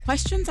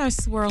Questions are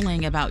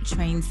swirling about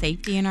train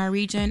safety in our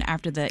region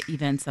after the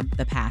events of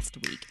the past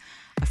week.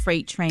 A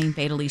freight train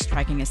fatally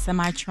striking a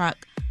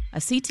semi-truck, a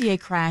CTA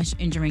crash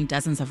injuring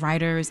dozens of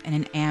riders, and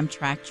an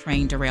Amtrak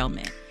train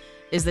derailment.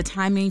 Is the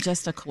timing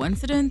just a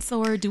coincidence,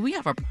 or do we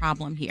have a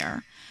problem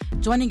here?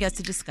 Joining us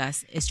to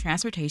discuss is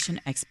transportation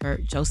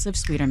expert Joseph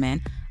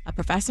Sweeterman, a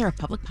professor of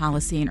public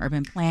policy and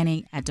urban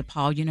planning at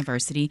DePaul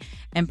University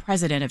and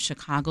president of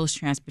Chicago's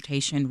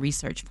Transportation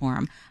Research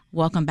Forum.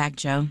 Welcome back,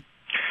 Joe.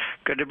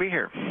 Good to be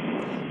here.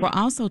 We're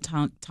also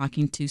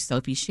talking to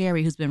Sophie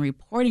Sherry, who's been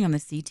reporting on the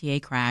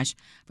CTA crash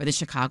for the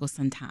Chicago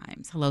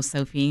Sun-Times. Hello,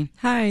 Sophie.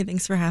 Hi,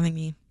 thanks for having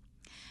me.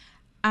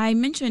 I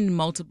mentioned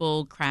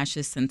multiple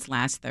crashes since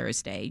last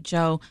Thursday.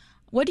 Joe,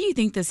 what do you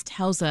think this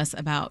tells us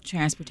about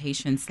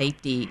transportation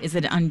safety? Is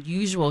it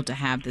unusual to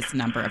have this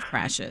number of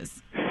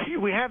crashes?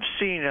 We have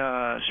seen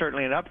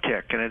certainly an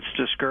uptick, and it's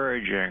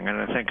discouraging.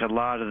 And I think a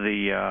lot of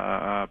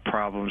the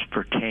problems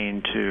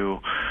pertain to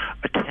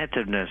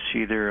attentiveness,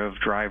 either of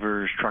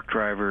drivers, truck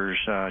drivers,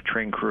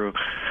 train crew,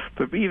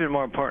 but even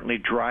more importantly,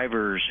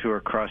 drivers who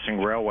are crossing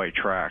railway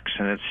tracks.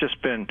 And it's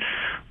just been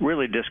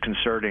really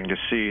disconcerting to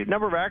see a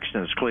number of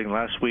accidents, including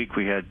last week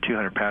we had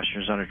 200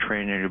 passengers on a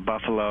train in New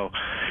Buffalo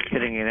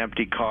hitting an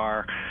empty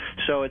car.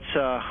 So it's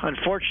an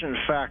unfortunate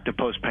fact of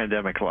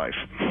post-pandemic life.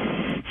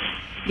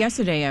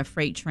 Yesterday, a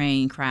freight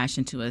train crashed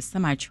into a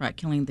semi-truck,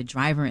 killing the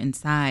driver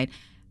inside.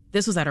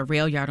 This was at a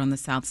rail yard on the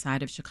south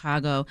side of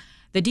Chicago.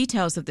 The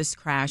details of this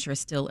crash are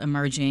still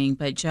emerging,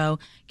 but Joe,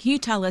 can you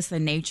tell us the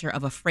nature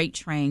of a freight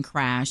train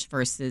crash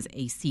versus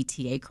a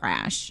CTA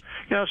crash?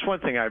 It's one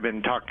thing I've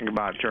been talking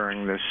about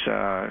during this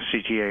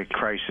CTA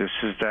crisis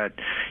is that,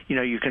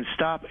 you can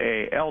stop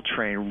a L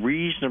train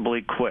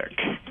reasonably quick.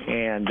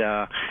 And,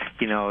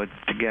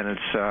 again,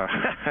 it's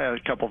a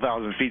couple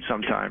thousand feet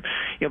sometime.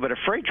 But a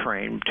freight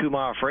train,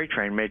 2-mile freight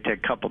train, may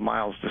take a couple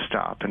miles to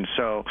stop. And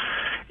so,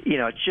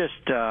 it's just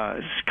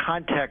it's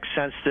context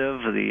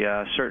sensitive.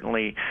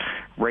 Certainly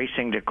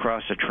racing to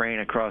cross a train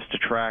across the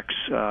tracks,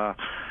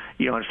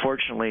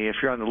 unfortunately, if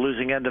you're on the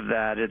losing end of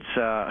that,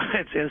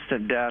 it's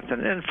instant death.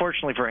 And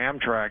unfortunately for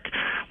Amtrak,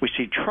 we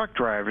see truck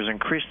drivers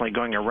increasingly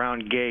going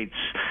around gates,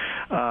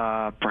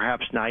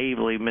 perhaps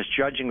naively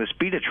misjudging the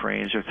speed of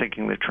trains or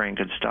thinking the train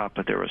could stop,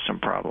 but there was some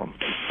problem.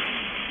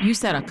 You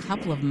said a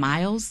couple of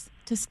miles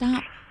to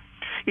stop?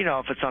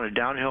 If it's on a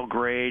downhill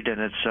grade and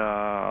it's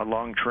a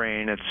long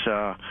train,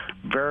 it's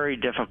very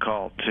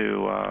difficult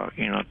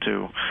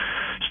to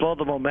slow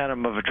the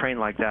momentum of a train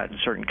like that in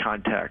certain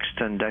contexts.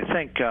 And I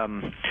think,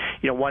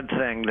 one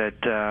thing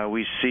that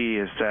we see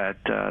is that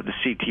the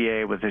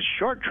CTA with its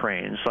short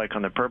trains, like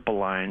on the Purple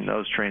Line,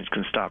 those trains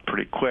can stop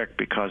pretty quick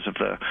because of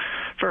the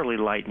fairly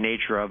light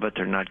nature of it.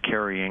 They're not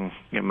carrying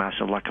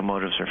massive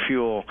locomotives or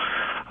fuel.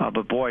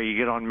 But boy, you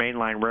get on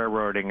mainline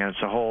railroading, and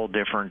it's a whole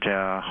different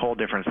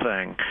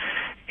thing.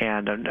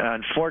 And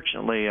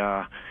unfortunately,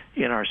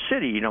 in our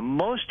city,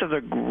 most of the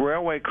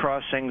railway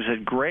crossings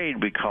at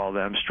grade, we call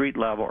them, street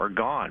level, are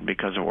gone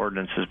because of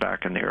ordinances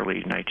back in the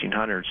early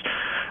 1900s.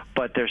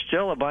 But there's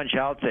still a bunch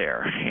out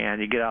there,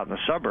 and you get out in the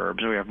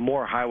suburbs, we have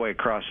more highway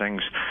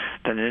crossings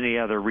than any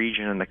other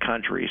region in the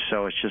country.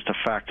 So it's just a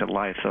fact of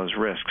life, those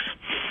risks.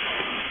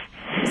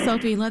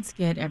 Sophie, let's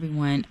get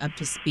everyone up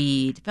to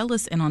speed. Fill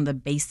us in on the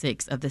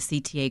basics of the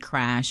CTA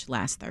crash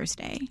last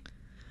Thursday.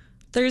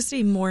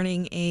 Thursday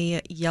morning,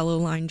 a yellow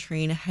line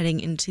train heading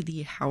into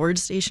the Howard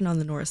station on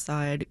the north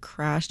side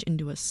crashed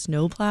into a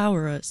snowplow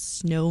or a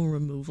snow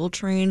removal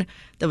train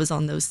that was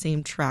on those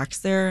same tracks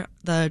there.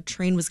 The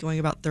train was going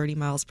about 30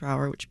 miles per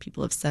hour, which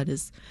people have said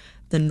is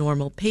the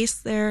normal pace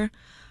there.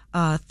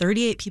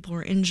 38 people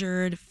were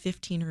injured,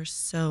 15 or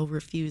so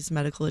refused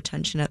medical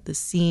attention at the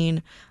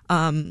scene,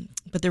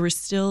 but there were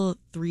still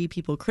 3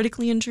 people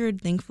critically injured.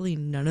 Thankfully,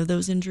 none of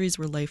those injuries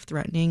were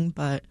life-threatening,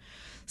 but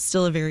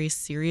still a very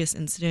serious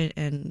incident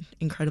and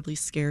incredibly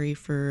scary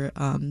for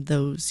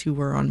those who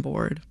were on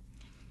board.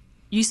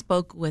 You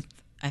spoke with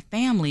a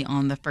family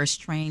on the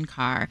first train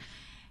car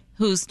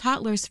whose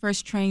toddler's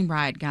first train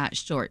ride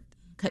got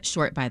cut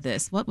short by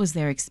this. What was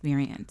their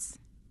experience?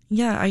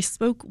 Yeah, I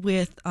spoke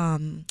with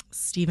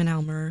Stephen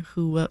Elmer,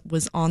 who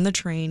was on the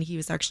train. He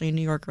was actually a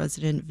New York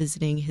resident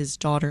visiting his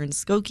daughter in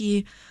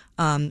Skokie.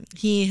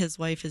 He, his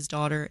wife, his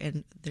daughter,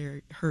 and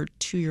her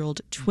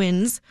 2-year-old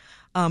twins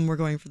were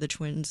going for the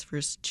twins'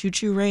 first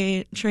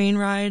choo-choo train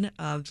ride.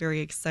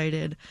 Very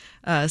excited.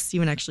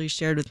 Stephen actually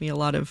shared with me a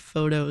lot of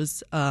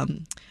photos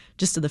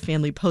just of the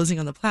family posing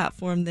on the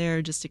platform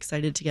there, just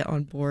excited to get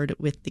on board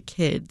with the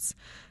kids.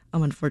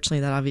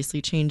 Unfortunately, that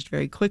obviously changed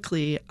very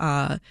quickly.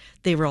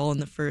 They were all in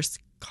the first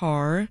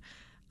car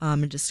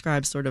and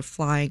described sort of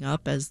flying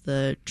up as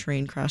the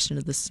train crashed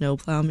into the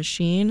snowplow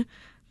machine.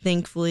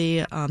 Thankfully,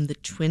 the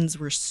twins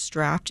were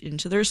strapped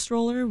into their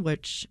stroller,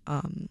 which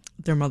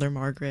their mother,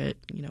 Margaret,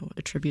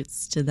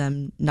 attributes to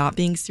them not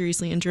being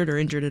seriously injured or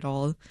injured at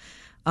all.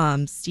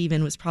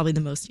 Stephen was probably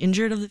the most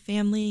injured of the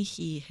family.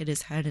 He hit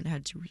his head and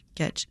had to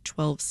get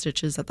 12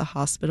 stitches at the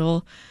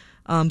hospital.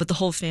 But the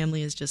whole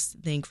family is just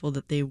thankful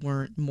that they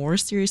weren't more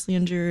seriously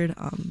injured.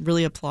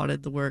 Really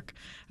applauded the work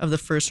of the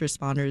first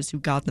responders who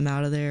got them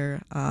out of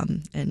there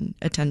and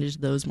attended to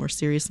those more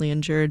seriously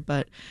injured.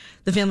 But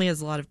the family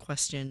has a lot of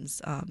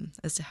questions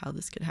as to how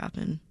this could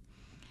happen.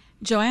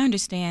 Joe, I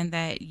understand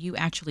that you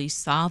actually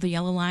saw the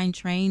Yellow Line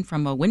train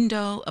from a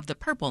window of the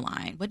Purple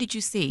Line. What did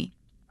you see?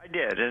 I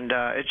did, and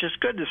it's just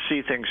good to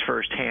see things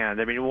firsthand.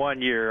 I mean,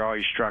 one year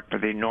always struck by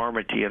the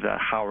enormity of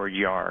that Howard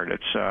Yard.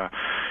 It's,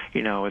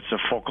 it's a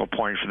focal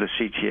point for the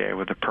CTA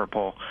with the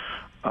purple,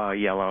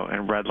 yellow,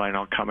 and red line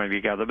all coming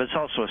together. But it's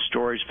also a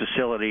storage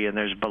facility, and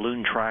there's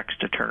balloon tracks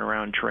to turn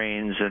around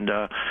trains, and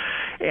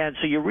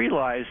so you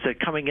realize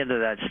that coming into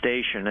that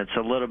station, it's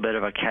a little bit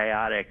of a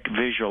chaotic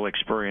visual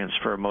experience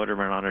for a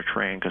motorman on a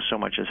train because so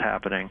much is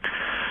happening.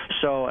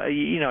 So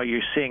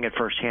you're seeing it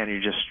firsthand.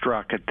 You're just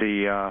struck at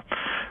the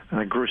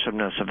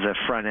gruesomeness of the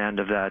front end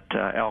of that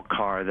L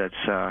car that's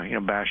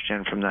bashed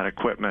in from that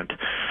equipment.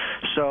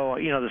 So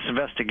this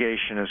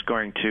investigation is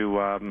going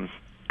to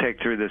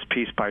take through this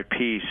piece by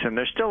piece, and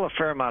there's still a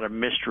fair amount of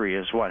mystery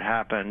as what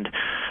happened,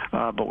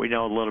 but we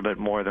know a little bit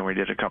more than we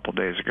did a couple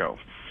days ago.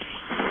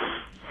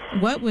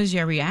 What was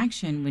your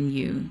reaction when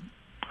you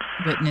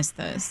witnessed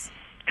this?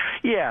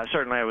 Yeah,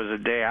 certainly it was a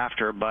day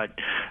after, but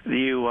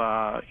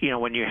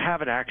when you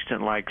have an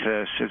accident like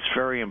this, it's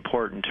very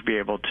important to be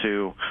able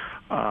to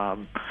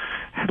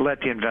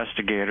let the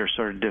investigator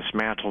sort of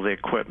dismantle the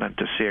equipment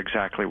to see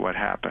exactly what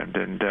happened.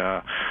 And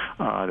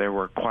there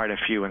were quite a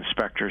few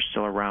inspectors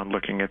still around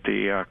looking at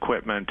the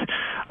equipment.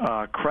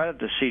 Credit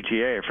the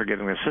CTA for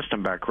getting the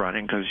system back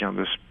running because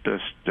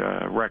this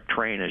wrecked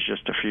train is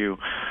just a few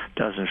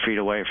dozen feet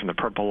away from the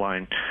Purple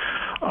Line.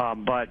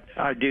 But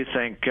I do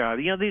think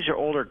these are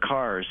older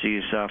cars,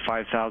 these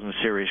 5000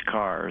 series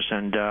cars,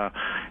 and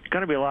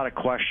going to be a lot of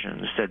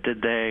questions. That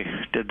did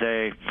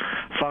they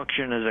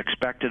function as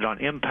expected on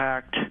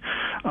impact?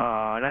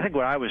 And I think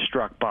what I was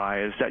struck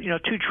by is that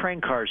two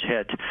train cars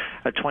hit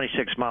at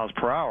 26 miles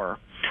per hour,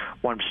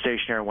 one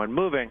stationary, one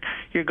moving.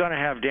 You're going to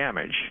have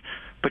damage.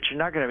 But you're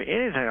not going to have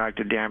anything like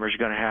the damage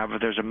you're going to have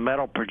if there's a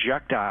metal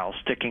projectile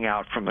sticking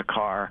out from the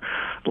car,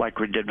 like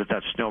we did with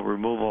that snow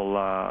removal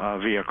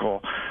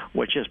vehicle,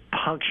 which is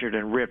punctured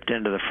and ripped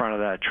into the front of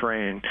that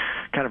train.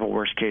 Kind of a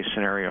worst-case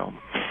scenario.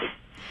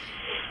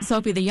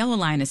 Sophie, the Yellow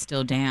Line is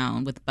still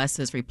down with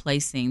buses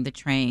replacing the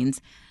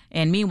trains.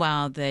 And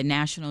meanwhile, the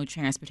National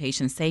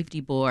Transportation Safety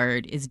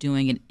Board is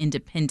doing an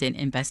independent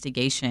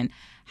investigation.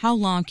 How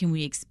long can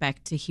we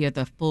expect to hear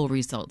the full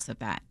results of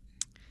that?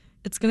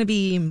 It's going to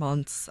be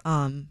months,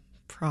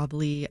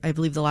 probably. I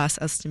believe the last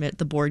estimate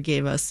the board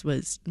gave us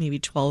was maybe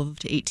 12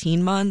 to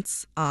 18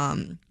 months.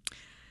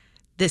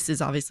 This is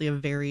obviously a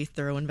very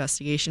thorough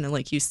investigation. And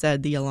like you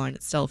said, the Yellow Line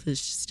itself is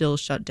still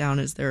shut down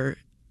as they're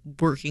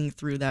working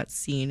through that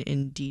scene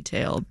in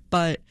detail.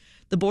 But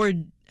the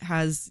board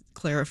has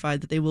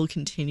clarified that they will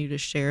continue to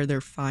share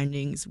their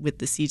findings with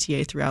the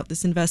CTA throughout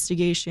this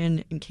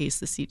investigation in case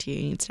the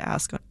CTA needs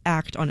to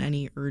act on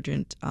any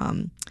urgent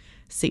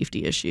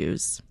safety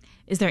issues.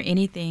 Is there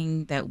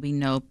anything that we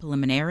know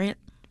preliminarily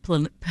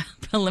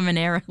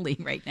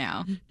right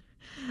now?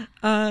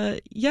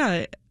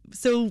 Yeah.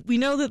 So we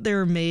know that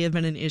there may have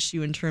been an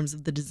issue in terms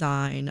of the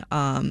design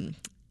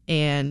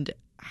and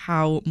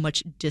how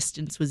much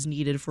distance was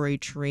needed for a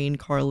train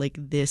car like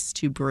this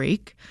to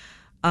break.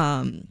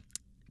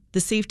 The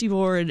safety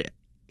board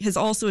has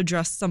also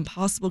addressed some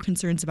possible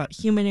concerns about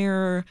human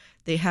error.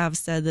 They have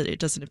said that it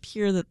doesn't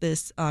appear that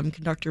this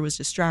conductor was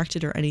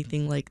distracted or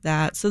anything like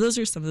that. So those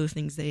are some of the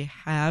things they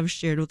have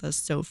shared with us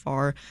so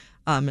far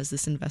as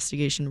this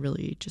investigation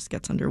really just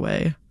gets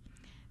underway.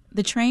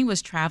 The train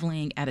was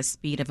traveling at a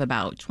speed of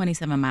about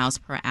 27 miles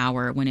per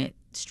hour when it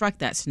struck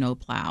that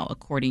snowplow,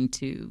 according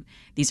to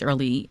these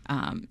early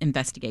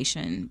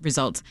investigation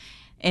results.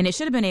 And it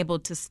should have been able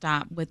to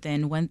stop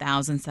within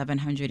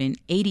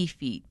 1,780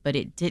 feet, but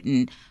it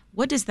didn't.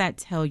 What does that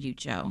tell you,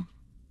 Joe?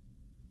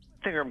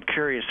 The thing I'm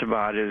curious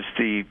about is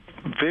the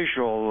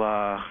visual,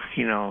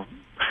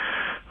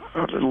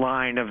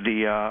 line of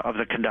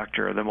the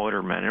conductor, the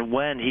motorman, and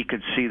when he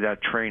could see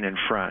that train in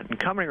front. And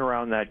coming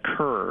around that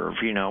curve,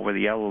 where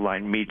the Yellow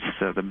Line meets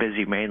the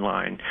busy main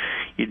line,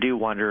 you do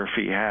wonder if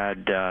he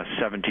had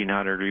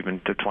 1,700 or even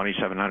to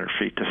 2,700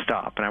 feet to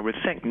stop. And I would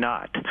think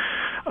not.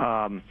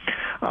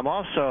 I'm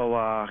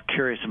also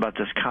curious about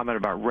this comment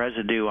about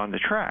residue on the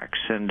tracks,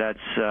 and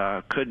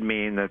that's could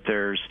mean that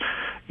there's,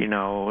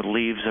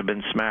 leaves have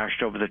been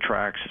smashed over the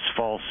tracks. It's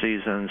fall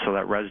season, so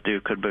that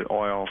residue could be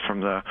oil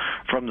from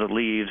the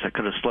leaves that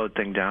could have slowed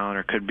things down,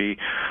 or could be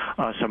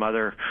some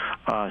other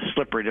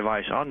slippery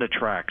device on the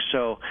track.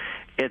 So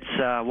it's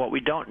what we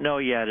don't know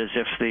yet is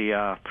if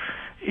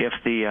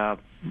the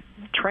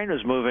train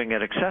was moving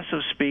at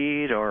excessive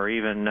speed or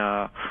even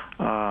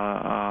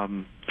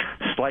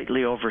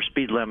slightly over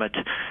speed limit,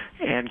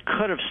 and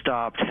could have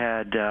stopped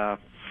had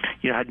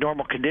had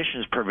normal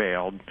conditions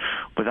prevailed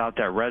without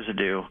that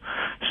residue.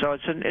 So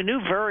it's a new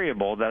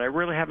variable that I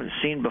really haven't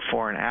seen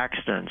before in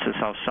accidents, is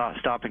how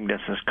stopping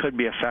distance could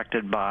be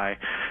affected by,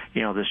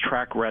 this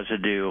track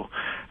residue,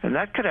 and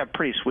that could have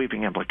pretty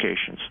sweeping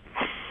implications.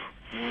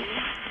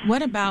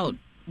 What about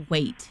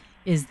weight?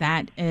 Is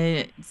that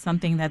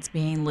something that's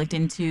being looked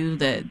into,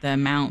 the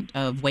amount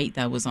of weight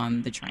that was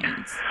on the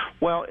trains?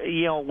 Well,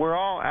 we're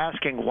all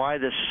asking why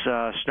this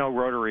snow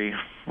rotary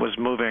was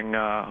moving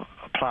a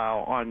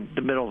plow on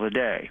the middle of the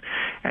day.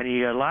 And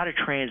you had a lot of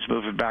trains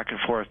moving back and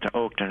forth to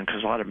Oakton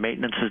because a lot of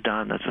maintenance is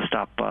done. That's a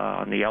stop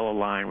on the yellow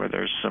line where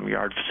there's some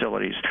yard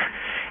facilities.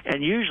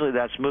 And usually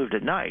that's moved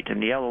at night.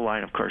 And the yellow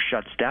line, of course,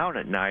 shuts down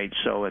at night,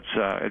 so it's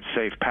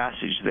safe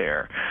passage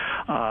there.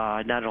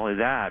 Not only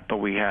that, but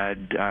we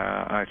had,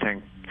 I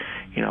think,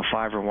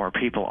 5 or more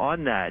people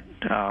on that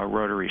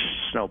rotary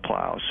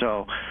snowplow.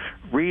 So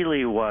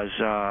really was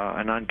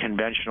an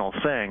unconventional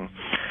thing.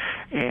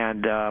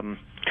 And,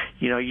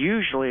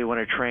 usually when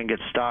a train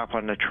gets stopped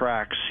on the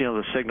tracks,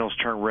 the signals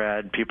turn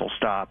red, people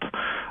stop.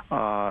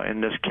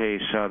 In this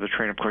case, the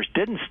train, of course,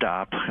 didn't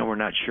stop, and we're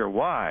not sure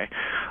why.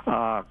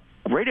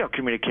 Radio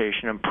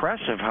communication,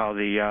 impressive how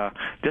the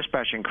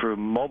dispatching crew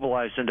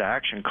mobilized into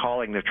action,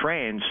 calling the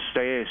trains,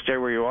 stay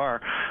where you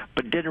are,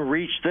 but didn't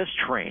reach this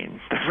train,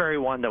 the very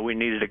one that we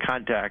needed to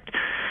contact,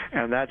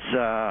 and that's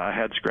a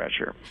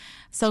head-scratcher.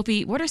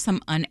 Sophie, what are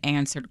some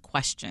unanswered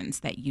questions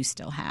that you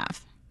still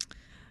have?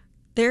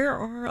 There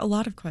are a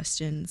lot of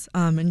questions,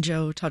 and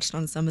Joe touched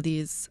on some of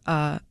these.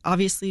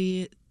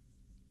 Obviously,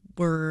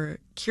 we're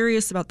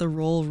curious about the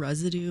role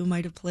residue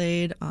might have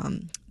played.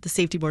 The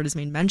safety board has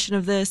made mention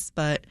of this,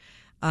 but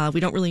we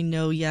don't really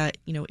know yet,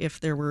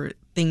 if there were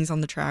things on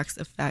the tracks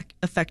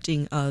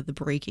affecting the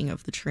braking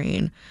of the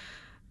train.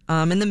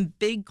 And the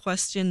big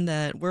question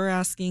that we're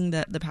asking,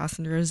 that the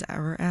passengers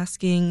are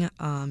asking,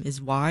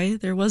 is why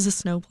there was a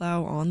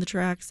snowplow on the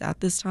tracks at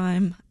this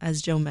time.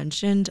 As Joe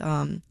mentioned,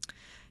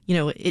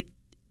 it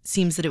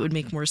seems that it would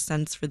make more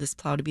sense for this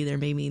plow to be there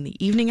maybe in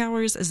the evening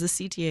hours, as the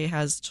CTA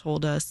has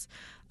told us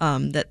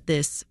that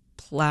this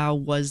plow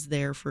was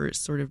there for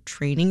sort of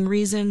training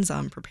reasons,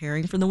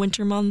 preparing for the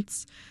winter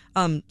months.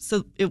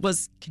 So it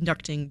was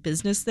conducting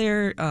business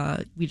there.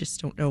 We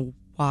just don't know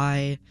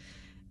why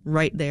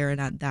right there and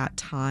at that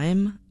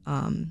time,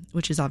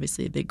 which is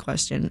obviously a big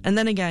question. And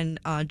then again,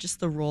 just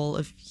the role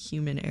of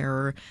human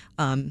error,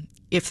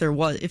 if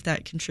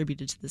that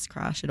contributed to this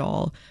crash at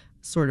all,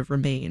 sort of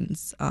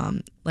remains.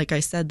 Like I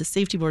said, the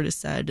safety board has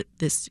said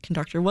this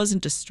conductor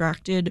wasn't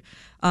distracted,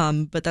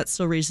 but that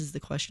still raises the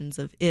questions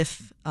of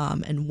if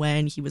and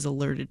when he was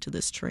alerted to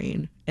this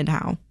train and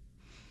how.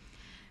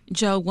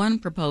 Joe, one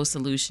proposed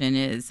solution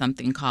is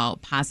something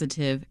called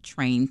positive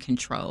train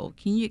control.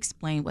 Can you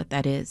explain what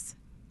that is?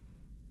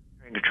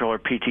 Controller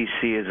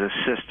PTC is a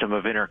system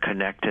of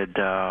interconnected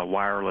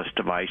wireless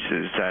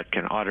devices that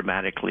can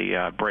automatically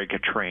brake a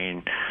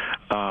train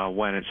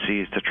when it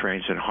sees the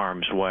train's in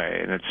harm's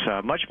way. And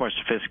it's much more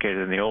sophisticated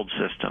than the old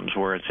systems,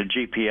 where it's a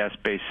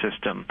GPS-based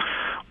system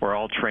where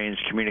all trains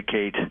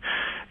communicate,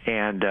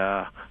 and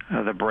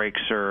the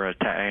brakes are,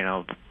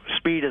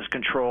 speed is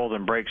controlled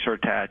and brakes are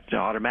attached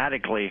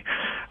automatically,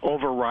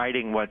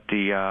 overriding what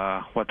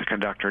the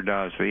conductor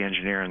does, the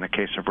engineer in the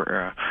case of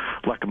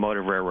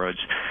locomotive railroads.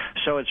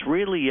 So it's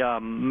really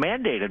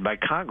mandated by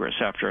Congress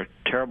after a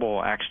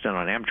terrible accident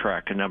on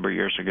Amtrak a number of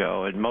years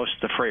ago, and most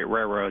of the freight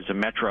railroads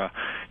and Metra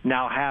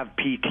now have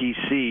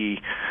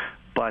PTC,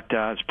 but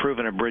it's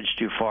proven a bridge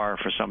too far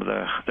for some of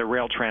the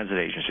rail transit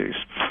agencies.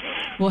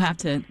 We'll have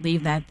to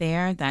leave that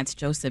there. That's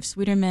Joseph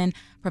Sweeterman,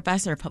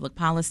 professor of public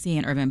policy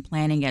and urban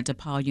planning at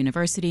DePaul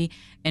University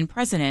and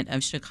president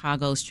of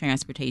Chicago's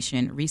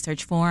Transportation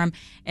Research Forum,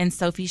 and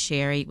Sophie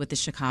Sherry with the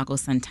Chicago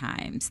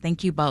Sun-Times.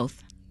 Thank you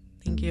both.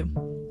 Thank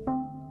you.